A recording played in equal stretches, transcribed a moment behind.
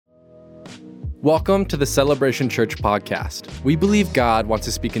Welcome to the Celebration Church podcast. We believe God wants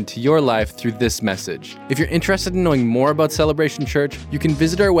to speak into your life through this message. If you're interested in knowing more about Celebration Church, you can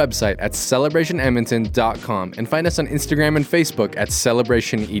visit our website at celebrationedmonton.com and find us on Instagram and Facebook at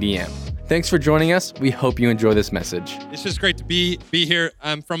celebrationedm. Thanks for joining us. We hope you enjoy this message. It's just great to be here.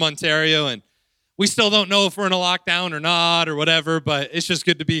 I'm from Ontario, and we still don't know if we're in a lockdown or not or whatever, but it's just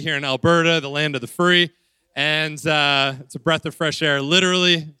good to be here in Alberta, the land of the free. And it's a breath of fresh air,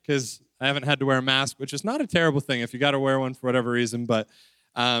 literally, because I haven't had to wear a mask, which is not a terrible thing if you got to wear one for whatever reason, but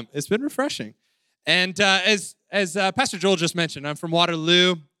it's been refreshing. And as Pastor Joel just mentioned, I'm from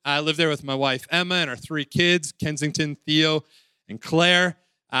Waterloo. I live there with my wife, Emma, and our three kids, Kensington, Theo, and Claire.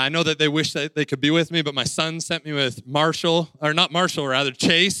 I know that they wish that they could be with me, but my son sent me with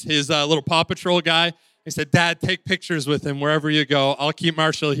Chase, his little Paw Patrol guy. He said, "Dad, take pictures with him wherever you go. I'll keep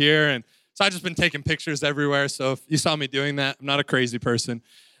Marshall here." And so I've just been taking pictures everywhere. So if you saw me doing that, I'm not a crazy person.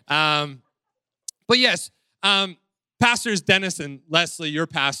 But yes, Pastors Dennis and Leslie, your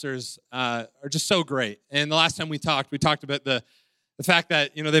pastors, are just so great. And the last time we talked about the fact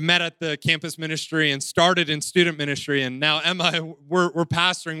that, you know, they met at the campus ministry and started in student ministry. And now Emma, we're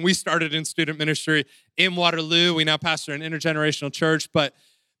pastoring. We started in student ministry in Waterloo. We now pastor an intergenerational church. But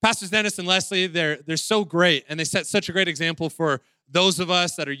Pastors Dennis and Leslie, they're so great. And they set such a great example for those of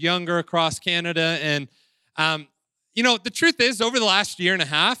us that are younger across Canada. And, you know, the truth is, over the last year and a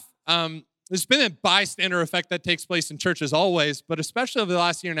half, there's been a bystander effect that takes place in churches always, but especially over the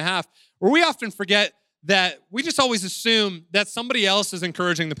last year and a half, where we often forget that we just always assume that somebody else is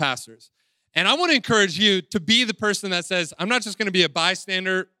encouraging the pastors. And I want to encourage you to be the person that says, I'm not just going to be a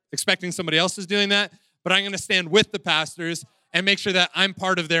bystander expecting somebody else is doing that, but I'm going to stand with the pastors and make sure that I'm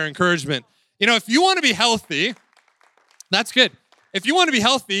part of their encouragement. You know, if you want to be healthy, that's good. If you want to be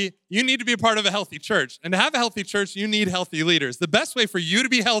healthy, you need to be a part of a healthy church. And to have a healthy church, you need healthy leaders. The best way for you to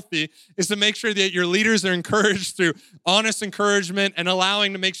be healthy is to make sure that your leaders are encouraged through honest encouragement and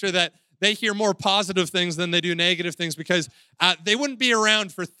allowing to make sure that they hear more positive things than they do negative things, because they wouldn't be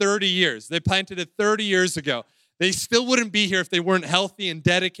around for 30 years. They planted it 30 years ago. They still wouldn't be here if they weren't healthy and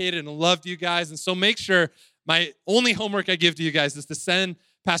dedicated and loved you guys. And so make sure, my only homework I give to you guys is to send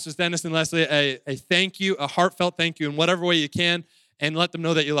Pastors Dennis and Leslie a thank you, a heartfelt thank you in whatever way you can, and let them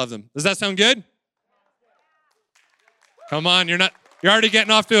know that you love them. Does that sound good? Come on, you're already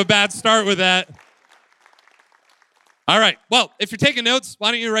getting off to a bad start with that. All right, well, if you're taking notes, why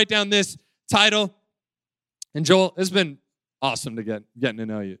don't you write down this title? And Joel, it's been awesome to getting to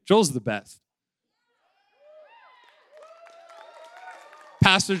know you. Joel's the best.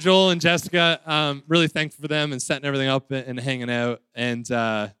 Pastor Joel and Jessica, really thankful for them and setting everything up and hanging out. And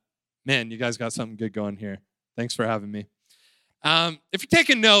man, you guys got something good going here. Thanks for having me. If you're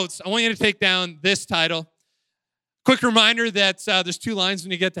taking notes, I want you to take down this title. Quick reminder that there's two lines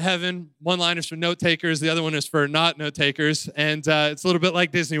when you get to heaven. One line is for note takers. The other one is for not note takers. And it's a little bit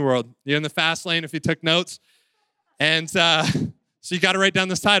like Disney World. You're in the fast lane if you took notes. And so you got to write down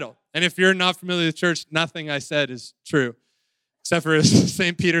this title. And if you're not familiar with the church, nothing I said is true. Except for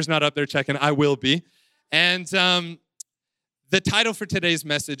St. Peter's not up there checking. I will be. And the title for today's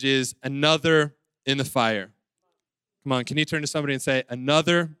message is Another in the Fire. Come on, can you turn to somebody and say,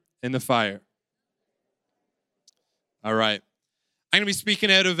 Another in the Fire? All right. I'm going to be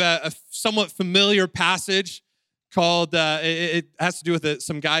speaking out of a somewhat familiar passage called, it has to do with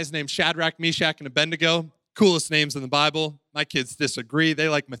some guys named Shadrach, Meshach, and Abednego. Coolest names in the Bible. My kids disagree. They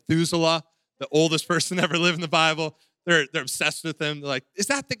like Methuselah, the oldest person ever lived in the Bible. They're obsessed with him. They're like, is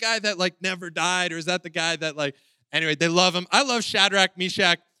that the guy that like never died? Or is that the guy that anyway, they love him. I love Shadrach,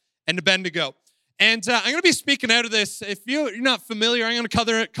 Meshach, and Abednego. And I'm going to be speaking out of this. If you're not familiar, I'm going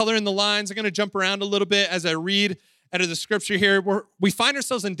to color in the lines. I'm going to jump around a little bit as I read out of the scripture here. We find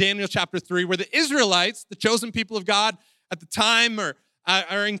ourselves in Daniel chapter 3, where the Israelites, the chosen people of God at the time,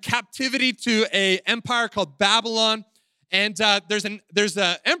 are in captivity to an empire called Babylon. And there's an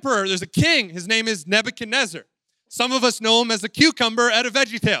emperor, there's a king. His name is Nebuchadnezzar. Some of us know him as a cucumber out of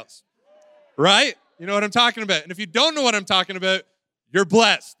VeggieTales, right? You know what I'm talking about. And if you don't know what I'm talking about, you're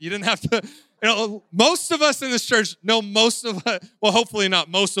blessed. You didn't have to, you know, most of us in this church know well, hopefully not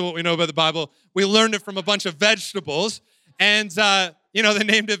most of what we know about the Bible. We learned it from a bunch of vegetables. And, you know, they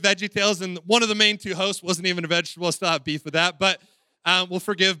named it VeggieTales. And one of the main two hosts wasn't even a vegetable. I still have beef with that. But we'll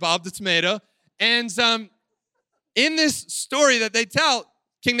forgive Bob the tomato. And in this story that they tell,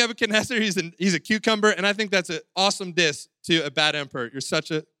 King Nebuchadnezzar, he's a cucumber, and I think that's an awesome diss to a bad emperor. You're such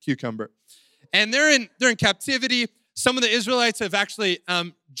a cucumber. And they're in captivity. Some of the Israelites have actually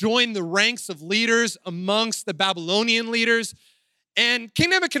joined the ranks of leaders amongst the Babylonian leaders. And King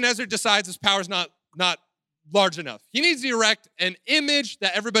Nebuchadnezzar decides his power's not large enough. He needs to erect an image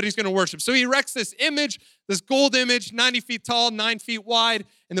that everybody's going to worship. So he erects this image, this gold image, 90 feet tall, 9 feet wide,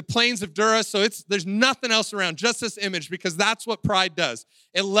 in the plains of Dura. So there's nothing else around, just this image, because that's what pride does.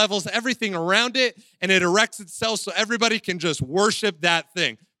 It levels everything around it, and it erects itself so everybody can just worship that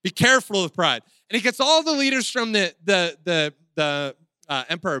thing. Be careful of pride. And he gets all the leaders from the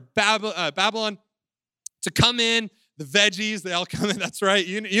Emperor Babylon to come in. The veggies, they all come in. That's right.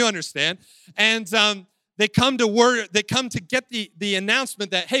 You understand. And they come to get the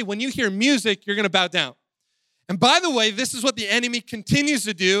announcement that, hey, when you hear music, you're going to bow down. And by the way, this is what the enemy continues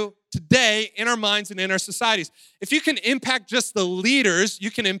to do today in our minds and in our societies. If you can impact just the leaders,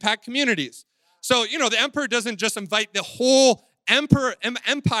 you can impact communities. So, the emperor doesn't just invite the whole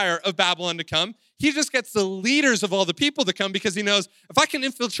empire of Babylon to come. He just gets the leaders of all the people to come because he knows if I can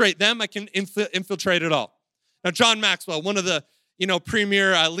infiltrate them, I can infiltrate it all. Now, John Maxwell, one of the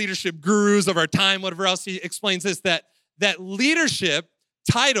premier leadership gurus of our time, whatever else, he explains this, that leadership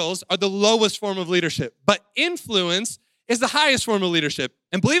titles are the lowest form of leadership, but influence is the highest form of leadership.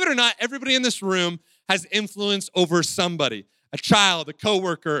 And believe it or not, everybody in this room has influence over somebody, a child, a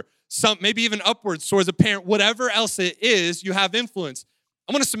coworker, maybe even upwards towards a parent, whatever else it is, you have influence.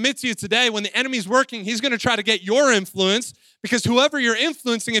 I'm going to submit to you today, when the enemy's working, he's going to try to get your influence, because whoever you're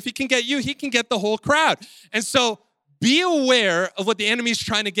influencing, if he can get you, he can get the whole crowd. And so be aware of what the enemy's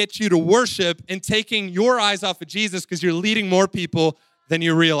trying to get you to worship and taking your eyes off of Jesus, because you're leading more people than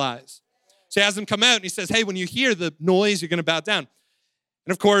you realize. So he has them come out and he says, hey, when you hear the noise, you're going to bow down.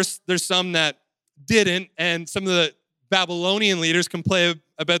 And of course, there's some that didn't, and some of the Babylonian leaders complain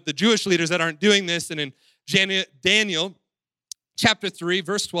about the Jewish leaders that aren't doing this. And in Daniel chapter 3,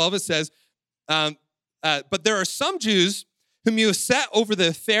 verse 12, it says, but there are some Jews whom you have set over the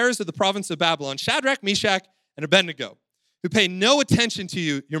affairs of the province of Babylon, Shadrach, Meshach, and Abednego, who pay no attention to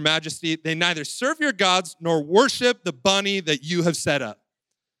you, your majesty. They neither serve your gods nor worship the bunny that you have set up.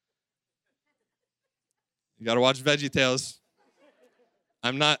 You got to watch VeggieTales.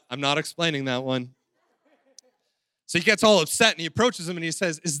 I'm not explaining that one. So he gets all upset and he approaches him and he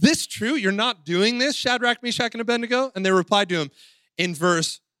says, is this true? You're not doing this, Shadrach, Meshach, and Abednego? And they replied to him in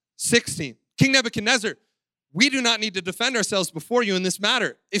verse 16, King Nebuchadnezzar, we do not need to defend ourselves before you in this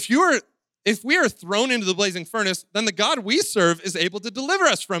matter. If we are thrown into the blazing furnace, then the God we serve is able to deliver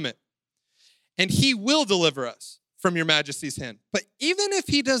us from it. And he will deliver us from your majesty's hand. But even if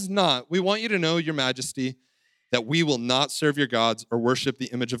he does not, we want you to know, your majesty, that we will not serve your gods or worship the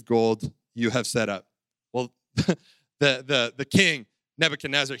image of gold you have set up. Well, the king,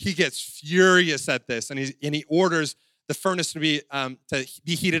 Nebuchadnezzar, he gets furious at this, and he orders the furnace to be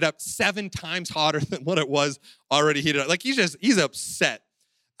heated up 7 times hotter than what it was already heated up. Like he's upset.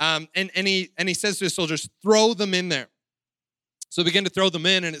 And he says to his soldiers, throw them in there. So they begin to throw them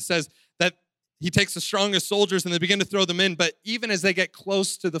in, and it says that he takes the strongest soldiers and they begin to throw them in, but even as they get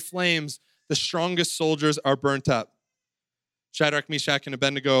close to the flames, the strongest soldiers are burnt up. Shadrach, Meshach, and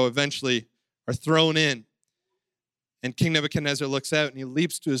Abednego eventually are thrown in. And King Nebuchadnezzar looks out and he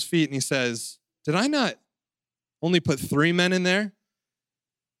leaps to his feet and he says, did I not only put 3 men in there?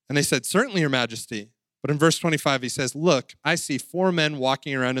 And they said, certainly, your majesty. But in verse 25, he says, look, I see 4 men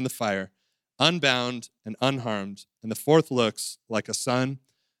walking around in the fire, unbound and unharmed, and the 4th looks like a son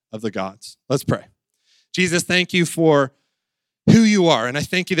of the gods. Let's pray. Jesus, thank you for who you are. And I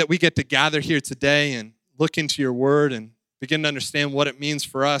thank you that we get to gather here today and look into your word and begin to understand what it means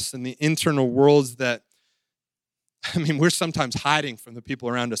for us in the internal worlds that, we're sometimes hiding from the people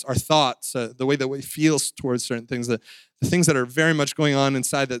around us, our thoughts, the way that we feel towards certain things, the things that are very much going on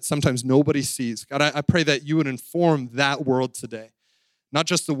inside that sometimes nobody sees. God, I pray that you would inform that world today. Not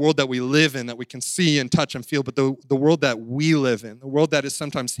just the world that we live in, that we can see and touch and feel, but the world that we live in, the world that is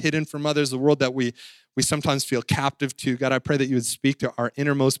sometimes hidden from others, the world that we sometimes feel captive to. God, I pray that you would speak to our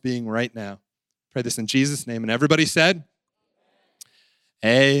innermost being right now. Pray this in Jesus' name. And everybody said,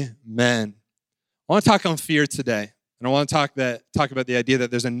 Amen. I want to talk on fear today. And I want to talk about the idea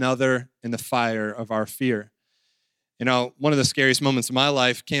that there's another in the fire of our fear. One of the scariest moments of my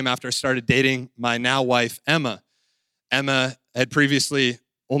life came after I started dating my now wife, Emma. Emma had previously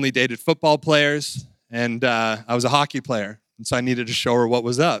only dated football players, and I was a hockey player. And so I needed to show her what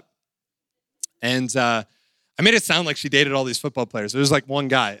was up. And I made it sound like she dated all these football players. There was like one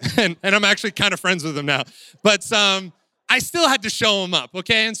guy, and I'm actually kind of friends with him now. But I still had to show him up,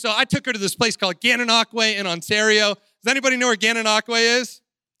 okay? And so I took her to this place called Gananoque in Ontario. Does anybody know where Gananoque is?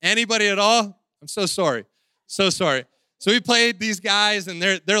 Anybody at all? I'm so sorry. So sorry. So we played these guys, and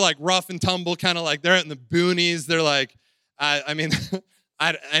they're like rough and tumble, kind of like they're out in the boonies. They're like,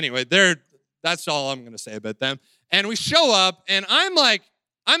 anyway, that's all I'm going to say about them. And we show up, and I'm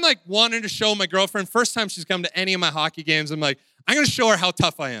I'm like wanting to show my girlfriend, first time she's come to any of my hockey games, I'm like, I'm going to show her how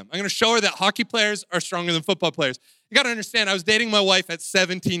tough I am. I'm going to show her that hockey players are stronger than football players. You got to understand, I was dating my wife at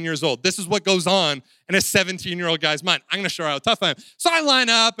 17 years old. This is what goes on in a 17-year-old guy's mind. I'm going to show her how tough I am. So I line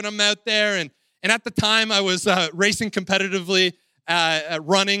up, and I'm out there, and at the time, I was racing competitively,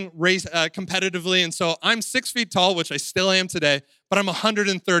 competitively, and so I'm 6 feet tall, which I still am today, but I'm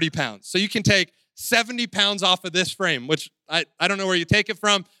 130 pounds. So you can take 70 pounds off of this frame, which I don't know where you take it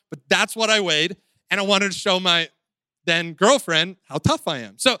from, but that's what I weighed, and I wanted to show my then girlfriend how tough I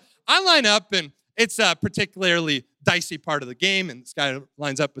am. So I line up, and it's a particularly dicey part of the game, and this guy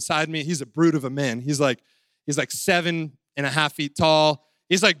lines up beside me. He's a brute of a man. He's like 7.5 feet tall.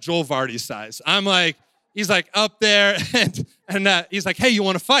 He's like Joel Varty size. He's like up there, and he's like, hey, you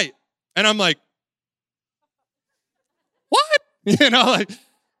want to fight? And I'm like, what? He's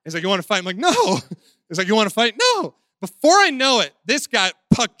like, you want to fight? I'm like, no. He's like, you want to fight? No. Before I know it, this guy,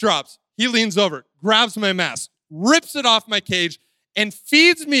 puck drops. He leans over, grabs my mask, rips it off my cage, and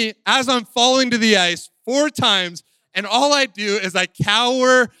feeds me as I'm falling to the ice 4 times. And all I do is I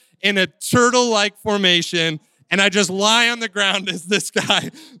cower in a turtle-like formation, and I just lie on the ground as this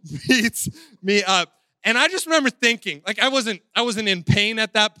guy beats me up. And I just remember thinking, I wasn't in pain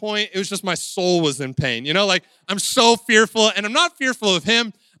at that point. It was just my soul was in pain. I'm so fearful, and I'm not fearful of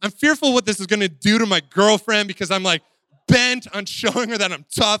him. I'm fearful what this is going to do to my girlfriend, because I'm bent on showing her that I'm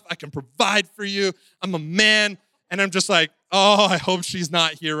tough. I can provide for you. I'm a man. And I'm just like, oh, I hope she's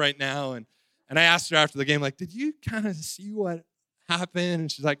not here right now. And I asked her after the game, did you kind of see what happened?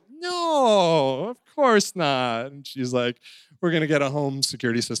 And she's like, no, of course not. And she's like, we're going to get a home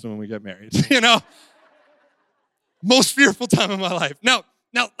security system when we get married. Most fearful time of my life. Now,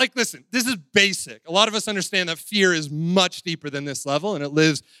 listen, this is basic. A lot of us understand that fear is much deeper than this level, and it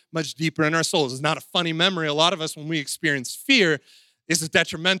lives much deeper in our souls. It's not a funny memory. A lot of us, when we experience fear, is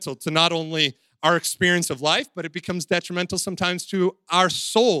detrimental to not only our experience of life, but it becomes detrimental sometimes to our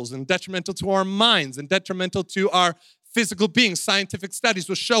souls, and detrimental to our minds, and detrimental to our physical being. Scientific studies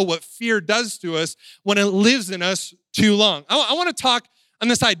will show what fear does to us when it lives in us too long. I want to talk on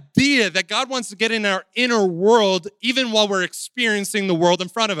this idea that God wants to get in our inner world even while we're experiencing the world in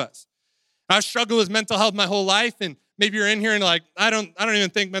front of us. I've struggled with mental health my whole life, and maybe you're in here and I don't even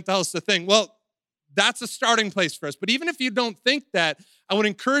think mental health is a thing. Well, that's a starting place for us. But even if you don't think that, I would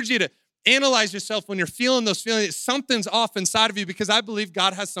encourage you to analyze yourself when you're feeling those feelings. Something's off inside of you, because I believe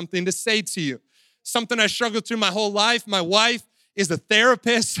God has something to say to you. Something I struggled through my whole life. My wife is a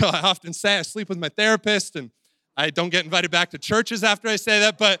therapist, so I often say I sleep with my therapist, and I don't get invited back to churches after I say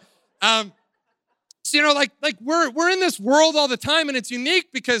that. But, so, we're in this world all the time, and it's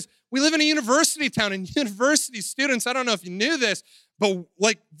unique because we live in a university town, and university students, I don't know if you knew this, but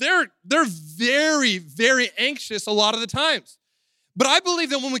they're very, very anxious a lot of the times. But I believe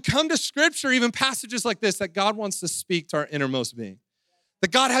that when we come to Scripture, even passages like this, that God wants to speak to our innermost being.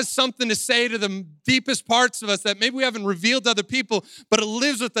 That God has something to say to the deepest parts of us that maybe we haven't revealed to other people, but it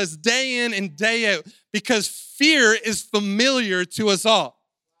lives with us day in and day out, because fear is familiar to us all.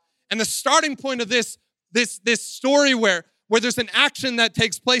 And the starting point of this story where there's an action that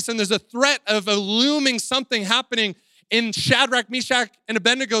takes place and there's a threat of a looming something happening in Shadrach, Meshach, and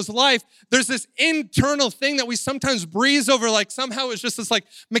Abednego's life, there's this internal thing that we sometimes breeze over, somehow it's just this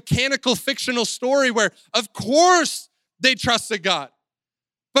mechanical fictional story where, of course, they trusted God.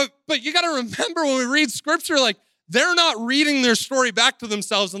 But you got to remember, when we read Scripture, they're not reading their story back to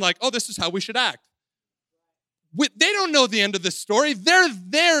themselves and oh, this is how we should act. They don't know the end of this story. They're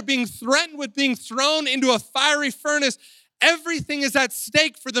there being threatened with being thrown into a fiery furnace. Everything is at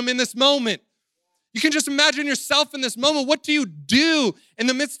stake for them in this moment. You can just imagine yourself in this moment. What do you do in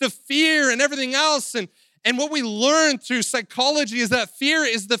the midst of fear and everything else? And what we learn through psychology is that fear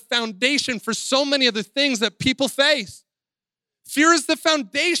is the foundation for so many of the things that people face. Fear is the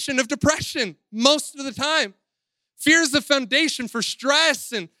foundation of depression most of the time. Fear is the foundation for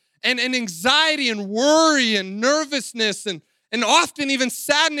stress and anxiety and worry and nervousness, and often even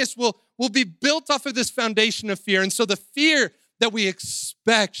sadness will be built off of this foundation of fear. And so the fear that we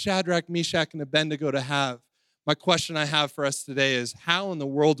expect Shadrach, Meshach, and Abednego to have, my question I have for us today is, how in the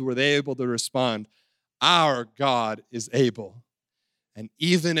world were they able to respond? Our God is able. And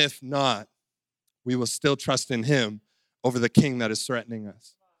even if not, we will still trust in him over the king that is threatening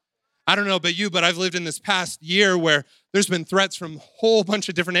us. I don't know about you, but I've lived in this past year where there's been threats from a whole bunch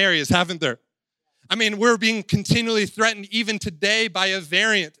of different areas, haven't there? I mean, we're being continually threatened even today by a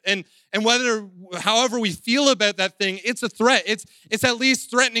variant. And however we feel about that thing, it's a threat. It's at least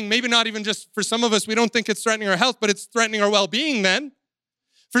threatening, maybe not even just for some of us, we don't think it's threatening our health, but it's threatening our well-being then.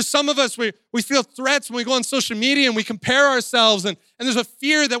 For some of us, we feel threats when we go on social media and we compare ourselves, and there's a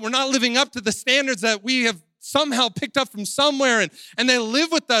fear that we're not living up to the standards that we have somehow picked up from somewhere, and they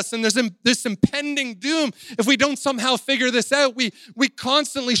live with us, and there's this impending doom. If we don't somehow figure this out, we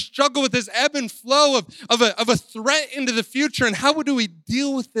constantly struggle with this ebb and flow of a threat into the future, and how do we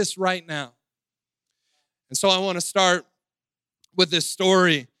deal with this right now? And so I want to start with this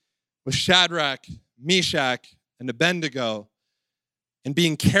story with Shadrach, Meshach, and Abednego, and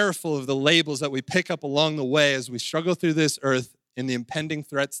being careful of the labels that we pick up along the way as we struggle through this earth in the impending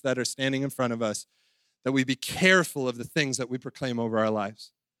threats that are standing in front of us, that we be careful of the things that we proclaim over our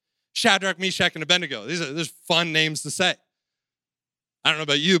lives. Shadrach, Meshach, and Abednego. These fun names to say. I don't know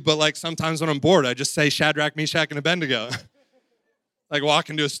about you, but like sometimes when I'm bored, I just say Shadrach, Meshach, and Abednego. Like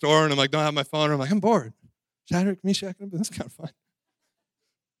walk into a store and I'm like, don't have my phone. And I'm like, I'm bored. Shadrach, Meshach, and Abednego. That's kind of fun.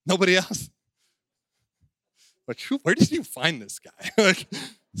 Nobody else? Like, where did you find this guy? Like,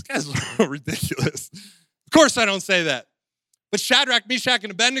 this guy's ridiculous. Of course I don't say that. But Shadrach, Meshach,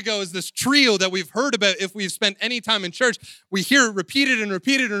 and Abednego is this trio that we've heard about if we've spent any time in church. We hear it repeated and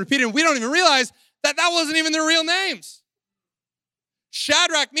repeated and repeated, and we don't even realize that wasn't even their real names.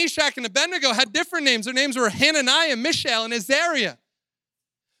 Shadrach, Meshach, and Abednego had different names. Their names were Hananiah, Mishael, and Azariah.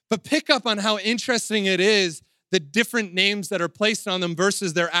 But pick up on how interesting it is, the different names that are placed on them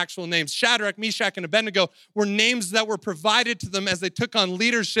versus their actual names. Shadrach, Meshach, and Abednego were names that were provided to them as they took on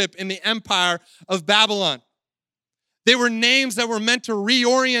leadership in the empire of Babylon. They were names that were meant to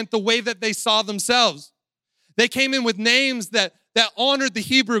reorient the way that they saw themselves. They came in with names that honored the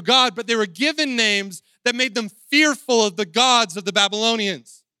Hebrew God, but they were given names that made them fearful of the gods of the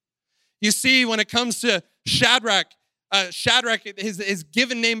Babylonians. You see, when it comes to Shadrach, his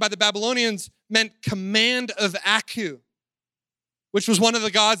given name by the Babylonians meant command of Aku, which was one of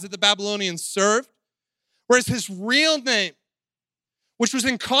the gods that the Babylonians served, whereas his real name, which was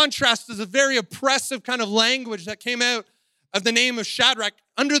in contrast to the very oppressive kind of language that came out of the name of Shadrach,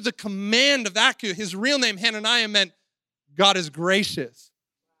 under the command of Aku, his real name, Hananiah, meant God is gracious.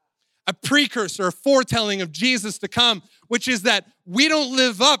 A precursor, a foretelling of Jesus to come, which is that we don't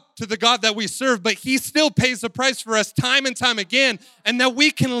live up to the God that we serve, but he still pays the price for us time and time again, and that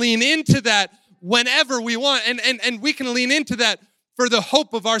we can lean into that whenever we want, and we can lean into that for the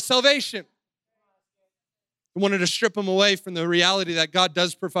hope of our salvation. I wanted to strip them away from the reality that God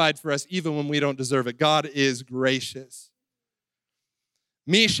does provide for us even when we don't deserve it. God is gracious.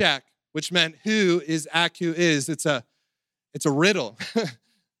 Meshach, which meant who is Aku is. It's a riddle.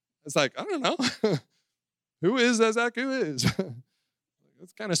 It's like, I don't know. Who is as Aku is?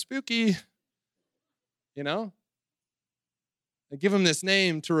 It's kind of spooky, you know? I give him this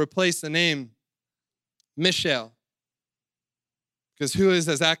name to replace the name Mishael. Because who is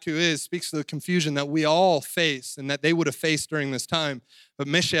as Aku is speaks to the confusion that we all face and that they would have faced during this time. But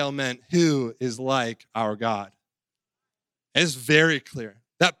Mishael meant who is like our God. It's very clear.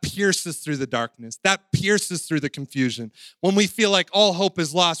 That pierces through the darkness. That pierces through the confusion. When we feel like all hope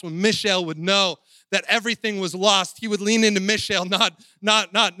is lost, when Mishael would know that everything was lost, he would lean into Mishael,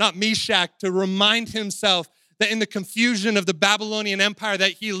 not Meshach, to remind himself that in the confusion of the Babylonian Empire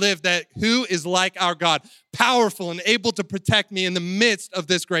that he lived, that who is like our God, powerful and able to protect me in the midst of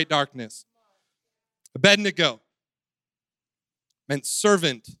this great darkness. Abednego meant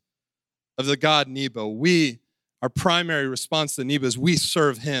servant of the god Nebo. Our primary response to Nebo is we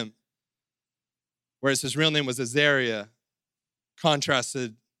serve him. Whereas his real name was Azariah,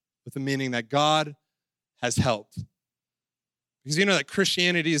 contrasted with the meaning that God has helped. Because you know that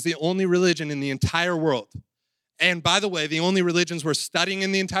Christianity is the only religion in the entire world. And by the way, the only religions we're studying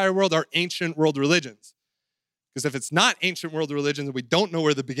in the entire world are ancient world religions. Because if it's not ancient world religions and we don't know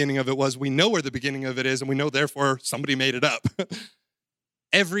where the beginning of it was, we know where the beginning of it is, and we know therefore somebody made it up.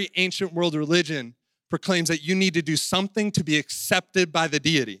 Every ancient world religion proclaims that you need to do something to be accepted by the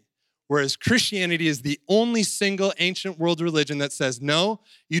deity. Whereas Christianity is the only single ancient world religion that says, no,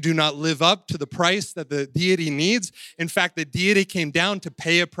 you do not live up to the price that the deity needs. In fact, the deity came down to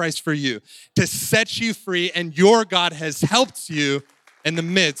pay a price for you, to set you free, and your God has helped you in the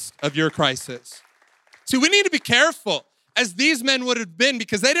midst of your crisis. See, we need to be careful, as these men would have been,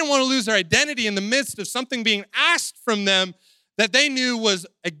 because they didn't want to lose their identity in the midst of something being asked from them that they knew was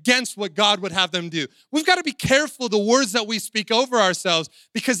against what God would have them do. We've got to be careful the words that we speak over ourselves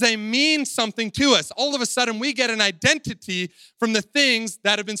because they mean something to us. All of a sudden, we get an identity from the things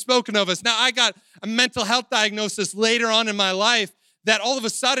that have been spoken of us. Now, I got a mental health diagnosis later on in my life that all of a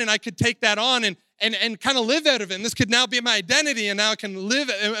sudden I could take that on and kind of live out of it. And this could now be my identity, and now I can live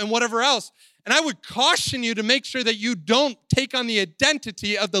and whatever else. And I would caution you to make sure that you don't take on the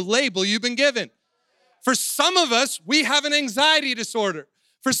identity of the label you've been given. For some of us, we have an anxiety disorder.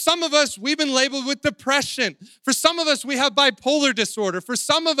 For some of us, we've been labeled with depression. For some of us, we have bipolar disorder. For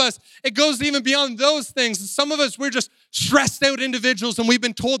some of us, it goes even beyond those things. And some of us, we're just stressed out individuals, and we've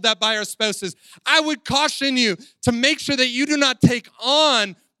been told that by our spouses. I would caution you to make sure that you do not take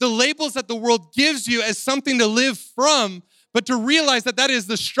on the labels that the world gives you as something to live from, but to realize that that is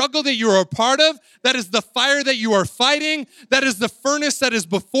the struggle that you are a part of, that is the fire that you are fighting, that is the furnace that is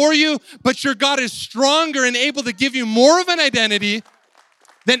before you, but your God is stronger and able to give you more of an identity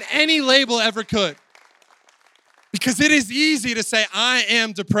than any label ever could. Because it is easy to say, I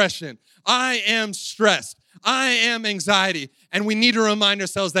am depression, I am stressed, I am anxiety. And we need to remind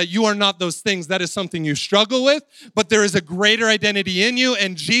ourselves that you are not those things. That is something you struggle with, but there is a greater identity in you,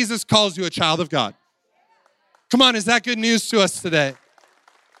 and Jesus calls you a child of God. Come on, is that good news to us today?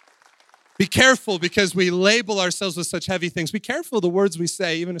 Be careful, because we label ourselves with such heavy things. Be careful of the words we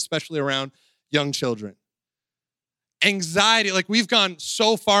say, even especially around young children. Anxiety, like we've gone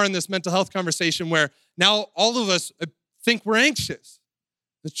so far in this mental health conversation where now all of us think we're anxious.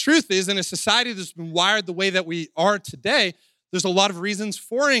 The truth is, in a society that's been wired the way that we are today, there's a lot of reasons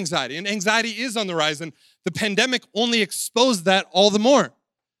for anxiety, and anxiety is on the rise, and the pandemic only exposed that all the more.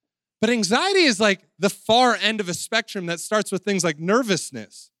 But anxiety is like the far end of a spectrum that starts with things like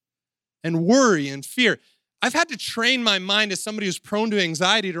nervousness and worry and fear. I've had to train my mind as somebody who's prone to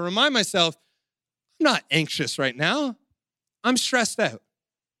anxiety to remind myself, I'm not anxious right now. I'm stressed out.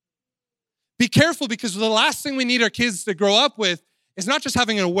 Be careful, because the last thing we need our kids to grow up with is not just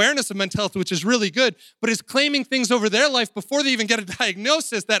having an awareness of mental health, which is really good, but is claiming things over their life before they even get a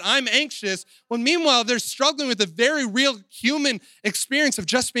diagnosis that I'm anxious, when meanwhile they're struggling with a very real human experience of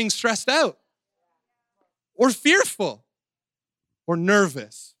just being stressed out or fearful or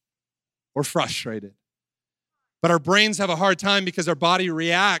nervous or frustrated. But our brains have a hard time because our body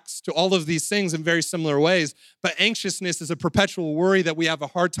reacts to all of these things in very similar ways. But anxiousness is a perpetual worry that we have a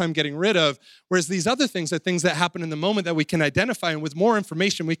hard time getting rid of, whereas these other things are things that happen in the moment that we can identify, and with more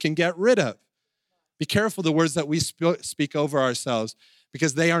information we can get rid of. Be careful the words that we speak over ourselves,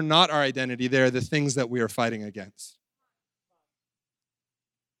 because they are not our identity. They are the things that we are fighting against.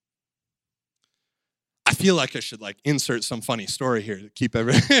 I feel like I should insert some funny story here to keep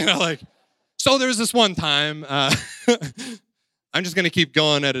everything, So there was this one time, I'm just going to keep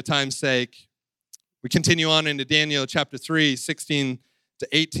going at a time's sake. We continue on into Daniel chapter 3, 16 to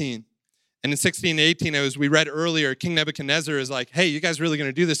 18. And in 16 to 18, as we read earlier, King Nebuchadnezzar is like, hey, you guys really going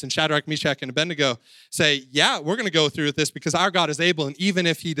to do this? And Shadrach, Meshach, and Abednego say, yeah, we're going to go through with this because our God is able. And even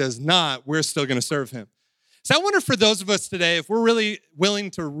if he does not, we're still going to serve him. So I wonder for those of us today, if we're really willing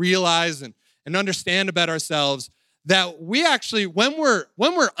to realize and understand about ourselves, that we actually, when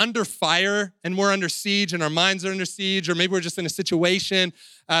we're under fire and we're under siege and our minds are under siege, or maybe we're just in a situation,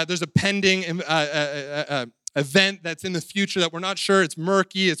 there's a pending event that's in the future that we're not sure, it's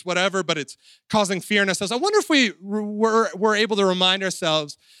murky, it's whatever, but it's causing fear in ourselves. I wonder if we're able to remind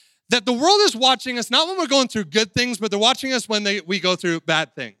ourselves that the world is watching us, not when we're going through good things, but they're watching us when we go through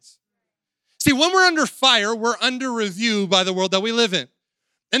bad things. See, when we're under fire, we're under review by the world that we live in.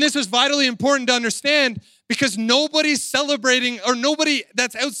 And this is vitally important to understand, because nobody's celebrating, or nobody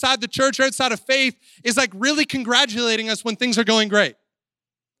that's outside the church or outside of faith is really congratulating us when things are going great.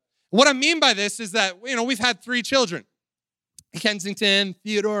 What I mean by this is that, we've had 3 children, Kensington,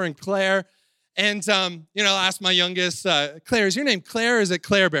 Theodore, and Claire. And, I asked my youngest, Claire, is your name Claire or is it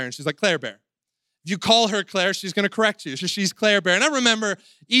Claire Bear? And she's like, Claire Bear. If you call her Claire, she's going to correct you. So she's Claire Bear. And I remember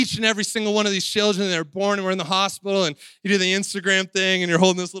each and every single one of these children, they're born and we're in the hospital, and you do the Instagram thing and you're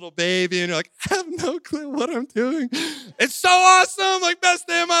holding this little baby and you're like, I have no clue what I'm doing. It's so awesome, best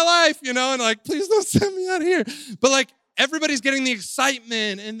day of my life, and please don't send me out here. But everybody's getting the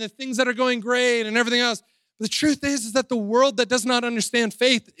excitement and the things that are going great and everything else. But the truth is that the world that does not understand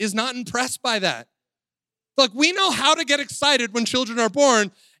faith is not impressed by that. We know how to get excited when children are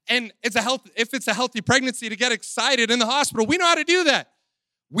born. And if it's a healthy pregnancy, to get excited in the hospital, we know how to do that.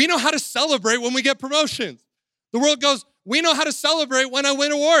 We know how to celebrate when we get promotions. The world goes, we know how to celebrate when I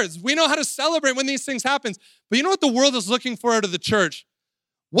win awards. We know how to celebrate when these things happen. But you know what the world is looking for out of the church?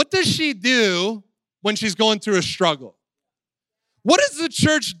 What does she do when she's going through a struggle? What does the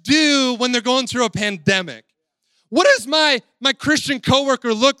church do when they're going through a pandemic? What does my Christian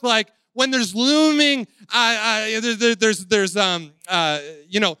coworker look like when there's looming,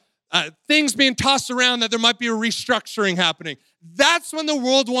 things being tossed around that there might be a restructuring happening? That's when the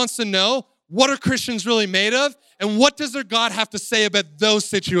world wants to know, what are Christians really made of? And what does their God have to say about those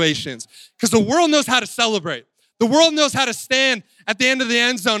situations? Because the world knows how to celebrate. The world knows how to stand at the end of the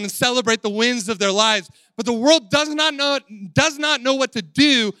end zone and celebrate the wins of their lives. But the world does not know what to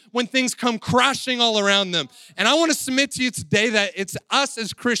do when things come crashing all around them. And I want to submit to you today that it's us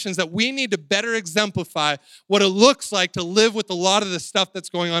as Christians that we need to better exemplify what it looks like to live with a lot of the stuff that's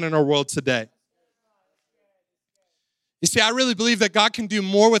going on in our world today. You see, I really believe that God can do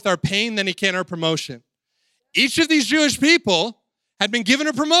more with our pain than he can our promotion. Each of these Jewish people had been given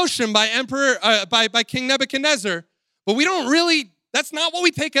a promotion by King Nebuchadnezzar, but that's not what we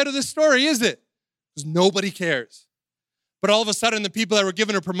take out of this story, is it? Because nobody cares. But all of a sudden, the people that were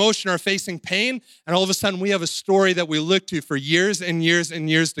given a promotion are facing pain, and all of a sudden, we have a story that we look to for years and years and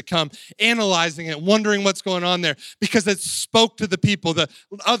years to come, analyzing it, wondering what's going on there, because it spoke to the people, the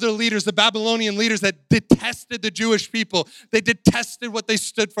other leaders, the Babylonian leaders that detested the Jewish people. They detested what they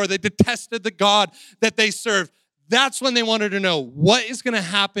stood for. They detested the God that they served. That's when they wanted to know, what is going to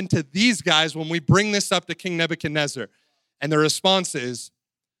happen to these guys when we bring this up to King Nebuchadnezzar? And the response is,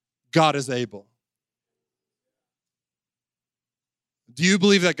 God is able. Do you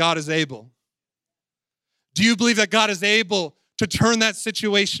believe that God is able? Do you believe that God is able to turn that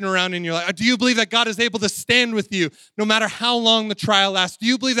situation around in your life? Do you believe that God is able to stand with you no matter how long the trial lasts? Do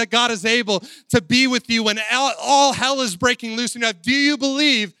you believe that God is able to be with you when all hell is breaking loose in your life? Do you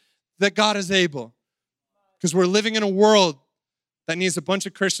believe that God is able? Because we're living in a world that needs a bunch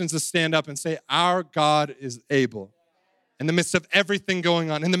of Christians to stand up and say, our God is able. In the midst of everything going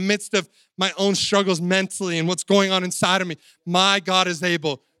on, in the midst of my own struggles mentally and what's going on inside of me, my God is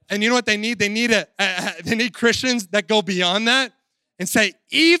able. And you know what they need? They need Christians that go beyond that and say,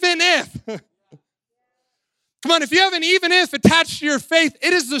 even if. Come on, if you have an even if attached to your faith,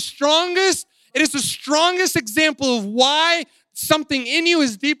 it is the strongest example of why something in you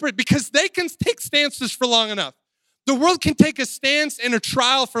is deeper, because they can take stances for long enough. The world can take a stance in a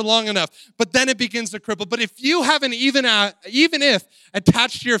trial for long enough, but then it begins to cripple. But if you have an even if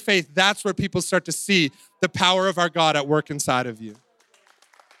attached to your faith, that's where people start to see the power of our God at work inside of you.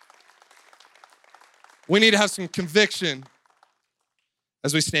 We need to have some conviction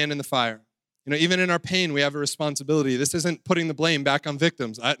as we stand in the fire. You know, even in our pain, we have a responsibility. This isn't putting the blame back on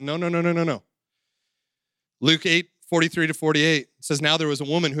victims. No. Luke 8:43-48 says, now there was a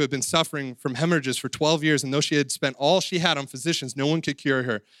woman who had been suffering from hemorrhages for 12 years, and though she had spent all she had on physicians, no one could cure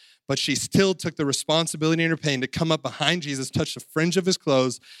her. But she still took the responsibility in her pain to come up behind Jesus, touch the fringe of his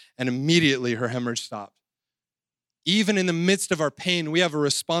clothes, and immediately her hemorrhage stopped. Even in the midst of our pain, we have a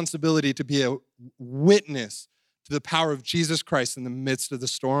responsibility to be a witness to the power of Jesus Christ in the midst of the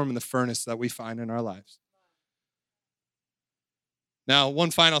storm and the furnace that we find in our lives. Now, one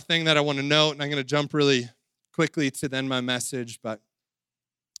final thing that I want to note, and I'm going to jump really quickly to then my message, but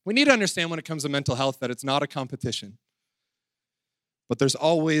we need to understand when it comes to mental health that it's not a competition, but there's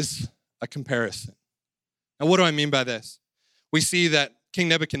always a comparison. Now, what do I mean by this? We see that King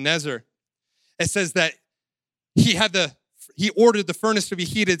Nebuchadnezzar, it says that he ordered the furnace to be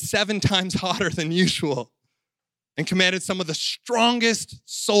heated 7 times hotter than usual and commanded some of the strongest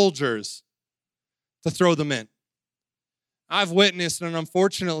soldiers to throw them in. I've witnessed, and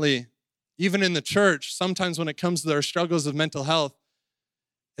unfortunately, even in the church, sometimes when it comes to our struggles of mental health,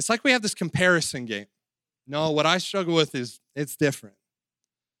 it's like we have this comparison game. No, what I struggle with it's different.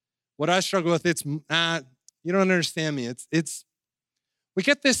 What I struggle with, you don't understand me. We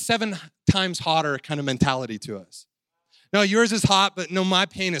get this 7 times hotter kind of mentality to us. No, yours is hot, but no, my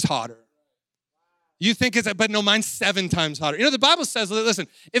pain is hotter. You think but no, mine's 7 times hotter. You know, the Bible says, listen,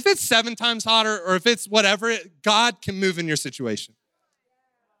 if it's 7 times hotter or if it's whatever, God can move in your situation.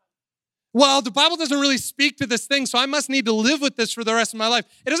 Well, the Bible doesn't really speak to this thing, so I must need to live with this for the rest of my life.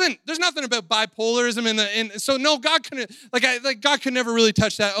 There's nothing about bipolarism so no, God could never really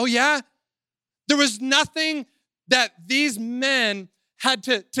touch that. Oh yeah? There was nothing that these men had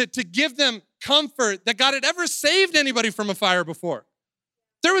to give them comfort that God had ever saved anybody from a fire before.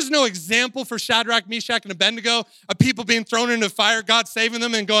 There was no example for Shadrach, Meshach, and Abednego of people being thrown into fire, God saving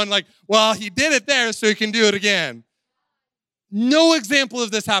them and going like, well, he did it there, so he can do it again. No example of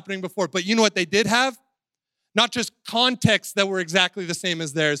this happening before, but you know what they did have? Not just contexts that were exactly the same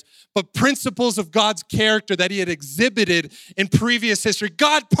as theirs, but principles of God's character that he had exhibited in previous history.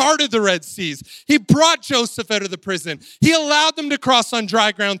 God parted the Red Seas. He brought Joseph out of the prison. He allowed them to cross on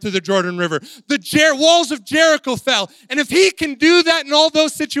dry ground through the Jordan River. The walls of Jericho fell. And if he can do that in all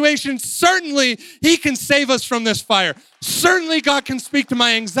those situations, certainly he can save us from this fire. Certainly God can speak to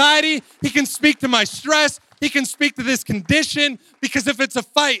my anxiety. He can speak to my stress. He can speak to this condition, because if it's a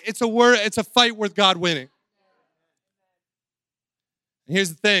fight, it's a fight worth God winning. And here's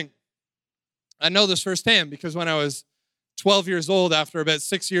the thing. I know this firsthand because when I was 12 years old, after about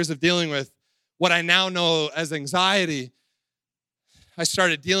 6 years of dealing with what I now know as anxiety, I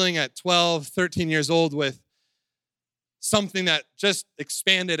started dealing at 12, 13 years old with something that just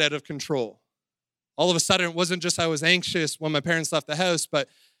expanded out of control. All of a sudden, it wasn't just I was anxious when my parents left the house, but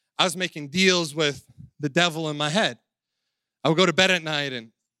I was making deals with the devil in my head. I would go to bed at night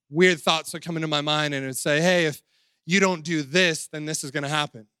and weird thoughts would come into my mind and it would say, hey, if you don't do this, then this is going to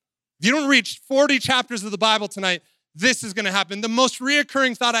happen. If you don't reach 40 chapters of the Bible tonight, this is going to happen. The most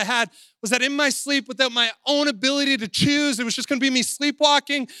reoccurring thought I had was that in my sleep, without my own ability to choose, it was just going to be me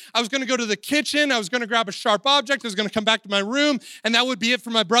sleepwalking. I was going to go to the kitchen. I was going to grab a sharp object. I was going to come back to my room. And that would be it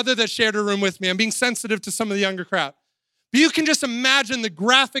for my brother that shared a room with me. I'm being sensitive to some of the younger crowd. But you can just imagine the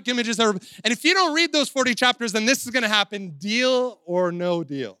graphic images. And if you don't read those 40 chapters, then this is going to happen, deal or no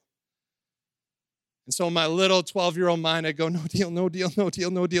deal. And so in my little 12-year-old mind, I go, no deal, no deal, no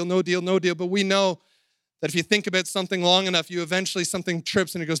deal, no deal, no deal, no deal. But we know that if you think about something long enough, you eventually something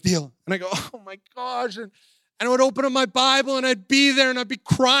trips and it goes, deal. And I go, oh my gosh. And I would open up my Bible and I'd be there and I'd be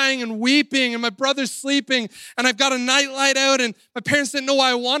crying and weeping and my brother's sleeping and I've got a night light out and my parents didn't know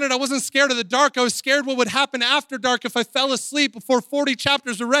what I wanted. I wasn't scared of the dark. I was scared what would happen after dark if I fell asleep before 40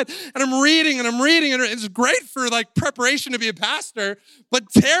 chapters were read. And I'm reading and it's great for like preparation to be a pastor,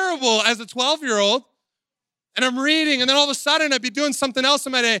 but terrible as a 12-year-old. And I'm reading, and then all of a sudden, I'd be doing something else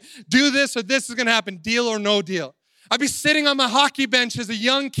in my day. Do this or this is going to happen, deal or no deal. I'd be sitting on my hockey bench as a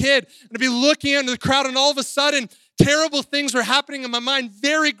young kid, and I'd be looking out into the crowd, and all of a sudden, terrible things were happening in my mind,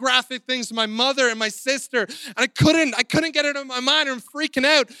 very graphic things to my mother and my sister, and I couldn't get it out of my mind, and I'm freaking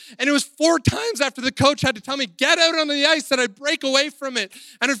out. And it was 4 times after the coach had to tell me, get out on the ice, that I'd break away from it.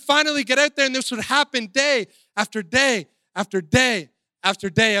 And I'd finally get out there, and this would happen day after day after day.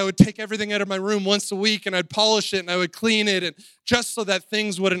 After day, I would take everything out of my room once a week and I'd polish it and I would clean it and just so that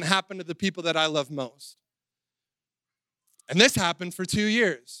things wouldn't happen to the people that I love most. And this happened for 2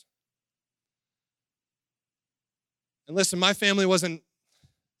 years. And listen, my family wasn't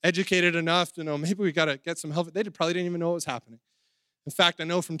educated enough to know maybe we got to get some help. They probably didn't even know what was happening. In fact, I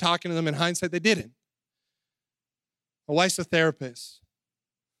know from talking to them in hindsight, they didn't. My wife's a therapist.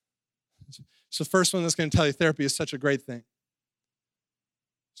 It's the first one that's going to tell you therapy is such a great thing.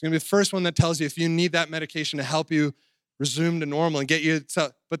 It's going to be the first one that tells you if you need that medication to help you resume to normal and get you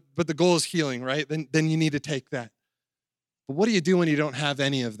to, but the goal is healing, right? Then you need to take that. But what do you do when you don't have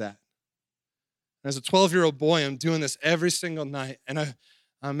any of that? As a 12-year-old boy, I'm doing this every single night, and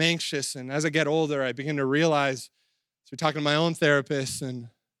I'm anxious. And as I get older, I begin to realize, through talking to my own therapist, and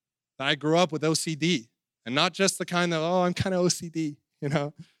that I grew up with OCD, and not just the kind of, I'm kind of OCD, you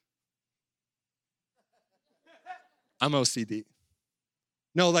know. I'm OCD.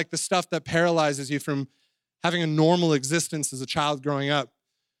 No, like the stuff that paralyzes you from having a normal existence as a child growing up.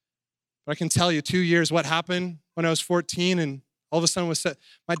 But I can tell you 2 years what happened when I was 14 and all of a sudden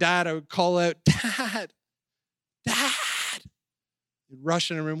my dad, I would call out, Dad. He'd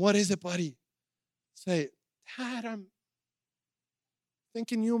rush in the room, what is it, buddy? Say, Dad, I'm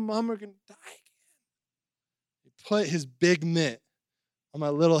thinking you and Mom are going to die again. He'd put his big mitt on my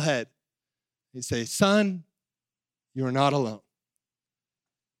little head. He'd say, son, you are not alone.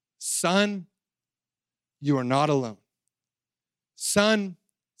 Son, you are not alone. Son,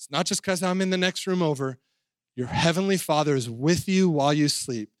 it's not just because I'm in the next room over. Your heavenly Father is with you while you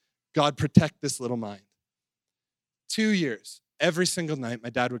sleep. God, protect this little mind. 2 years, every single night, my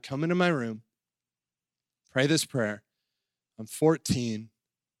dad would come into my room, pray this prayer. I'm 14,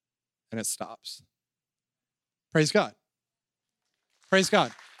 and it stops. Praise God. Praise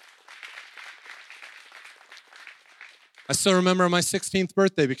God. I still remember on my 16th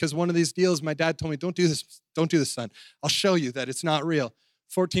birthday, because one of these deals, my dad told me, don't do this, son. I'll show you that it's not real.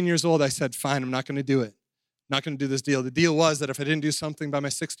 14 years old, I said, fine, I'm not going to do it. I'm not going to do this deal. The deal was that if I didn't do something by my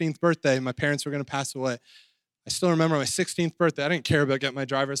 16th birthday, my parents were going to pass away. I still remember my 16th birthday. I didn't care about getting my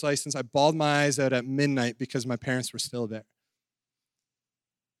driver's license. I bawled my eyes out at midnight because my parents were still there.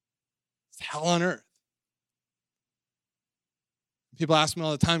 It's hell on earth. People ask me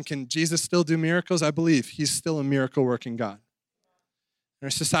all the time, can Jesus still do miracles? I believe he's still a miracle-working God. In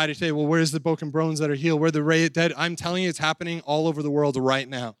our society today, well, where's the broken bones that are healed? Where the raised dead? I'm telling you, it's happening all over the world right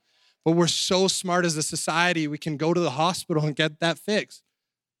now. But we're so smart as a society, we can go to the hospital and get that fixed.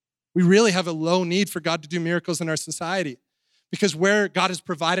 We really have a low need for God to do miracles in our society. Because where God has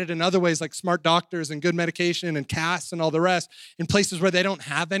provided in other ways, like smart doctors and good medication and casts and all the rest, in places where they don't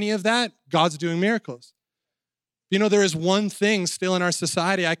have any of that, God's doing miracles. You know, there is one thing still in our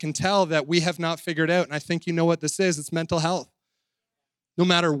society I can tell that we have not figured out, and I think you know what this is. It's mental health. No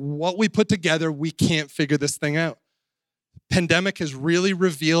matter what we put together, we can't figure this thing out. Pandemic has really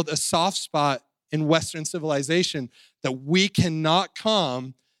revealed a soft spot in Western civilization that we cannot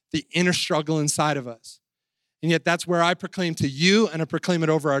calm the inner struggle inside of us. And yet that's where I proclaim to you, and I proclaim it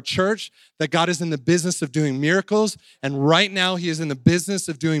over our church, that God is in the business of doing miracles. And right now he is in the business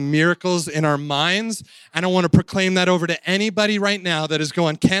of doing miracles in our minds. And I want to proclaim that over to anybody right now that is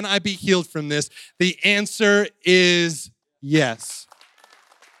going, can I be healed from this? The answer is yes.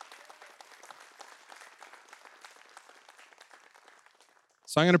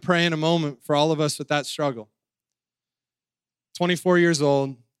 So I'm going to pray in a moment for all of us with that struggle. 24 years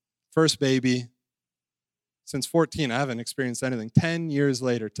old, first baby. Since 14, I haven't experienced anything. 10 years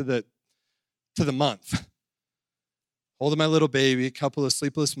later, to the month. Holding my little baby, a couple of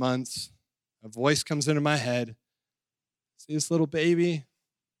sleepless months. A voice comes into my head. See this little baby?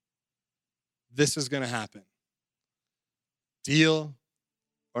 This is going to happen. Deal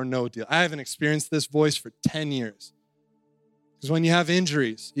or no deal. I haven't experienced this voice for 10 years. Because when you have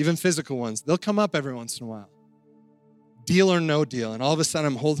injuries, even physical ones, they'll come up every once in a while. Deal or no deal. And all of a sudden,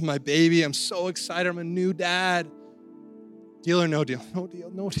 I'm holding my baby. I'm so excited. I'm a new dad. Deal or no deal? No deal,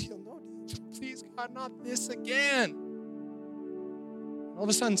 no deal, no deal. Please, God, not this again. All of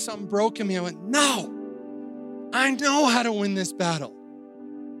a sudden, something broke in me. I went, no, I know how to win this battle.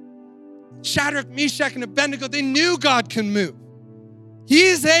 Shadrach, Meshach, and Abednego, they knew God can move. He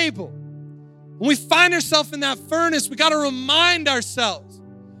is able. When we find ourselves in that furnace, we got to remind ourselves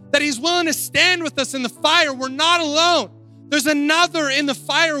that he's willing to stand with us in the fire. We're not alone. There's another in the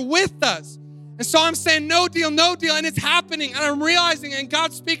fire with us. And so I'm saying no deal, and it's happening. And I'm realizing, and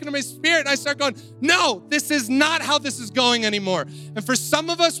God's speaking to my spirit, and I start going, no, this is not how this is going anymore. And for some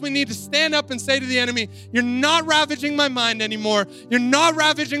of us, we need to stand up and say to the enemy, you're not ravaging my mind anymore. You're not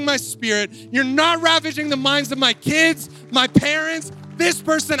ravaging my spirit. You're not ravaging the minds of my kids, my parents, this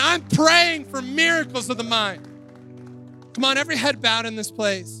person. I'm praying for miracles of the mind. Come on, every head bowed in this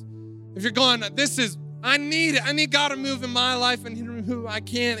place. If you're going, I need God to move in my life, and I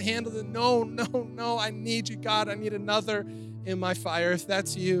can't handle it. No, I need you, God. I need another in my fire. If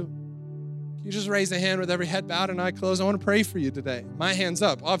that's you, can you just raise a hand with every head bowed and eye closed? I want to pray for you today. My hand's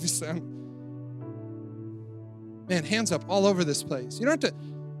up. Obviously, hands up all over this place. You don't have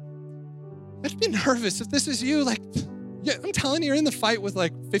to be nervous if this is you. I'm telling you, you're in the fight with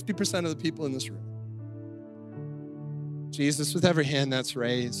 50% of the people in this room. Jesus, with every hand that's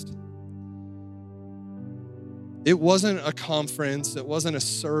raised. It wasn't a conference. It wasn't a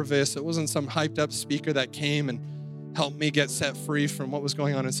service. It wasn't some hyped up speaker that came and helped me get set free from what was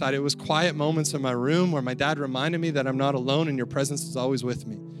going on inside. It was quiet moments in my room where my dad reminded me that I'm not alone and your presence is always with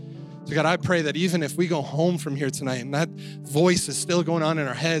me. So God, I pray that even if we go home from here tonight and that voice is still going on in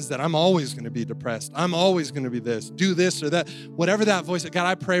our heads that I'm always going to be depressed. I'm always going to be this, do this or that, whatever that voice, God,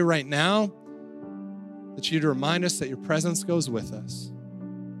 I pray right now that you'd remind us that your presence goes with us,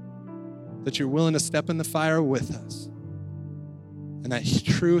 that you're willing to step in the fire with us, and that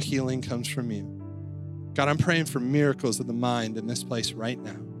true healing comes from you. God, I'm praying for miracles of the mind in this place right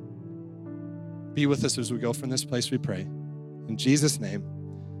now. Be with us as we go from this place, we pray. In Jesus' name,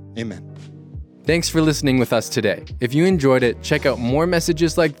 amen. Thanks for listening with us today. If you enjoyed it, check out more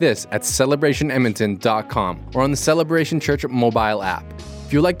messages like this at celebrationedmonton.com or on the Celebration Church mobile app.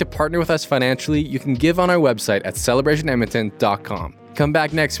 If you'd like to partner with us financially, you can give on our website at celebrationedmonton.com. Come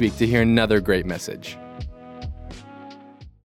back next week to hear another great message.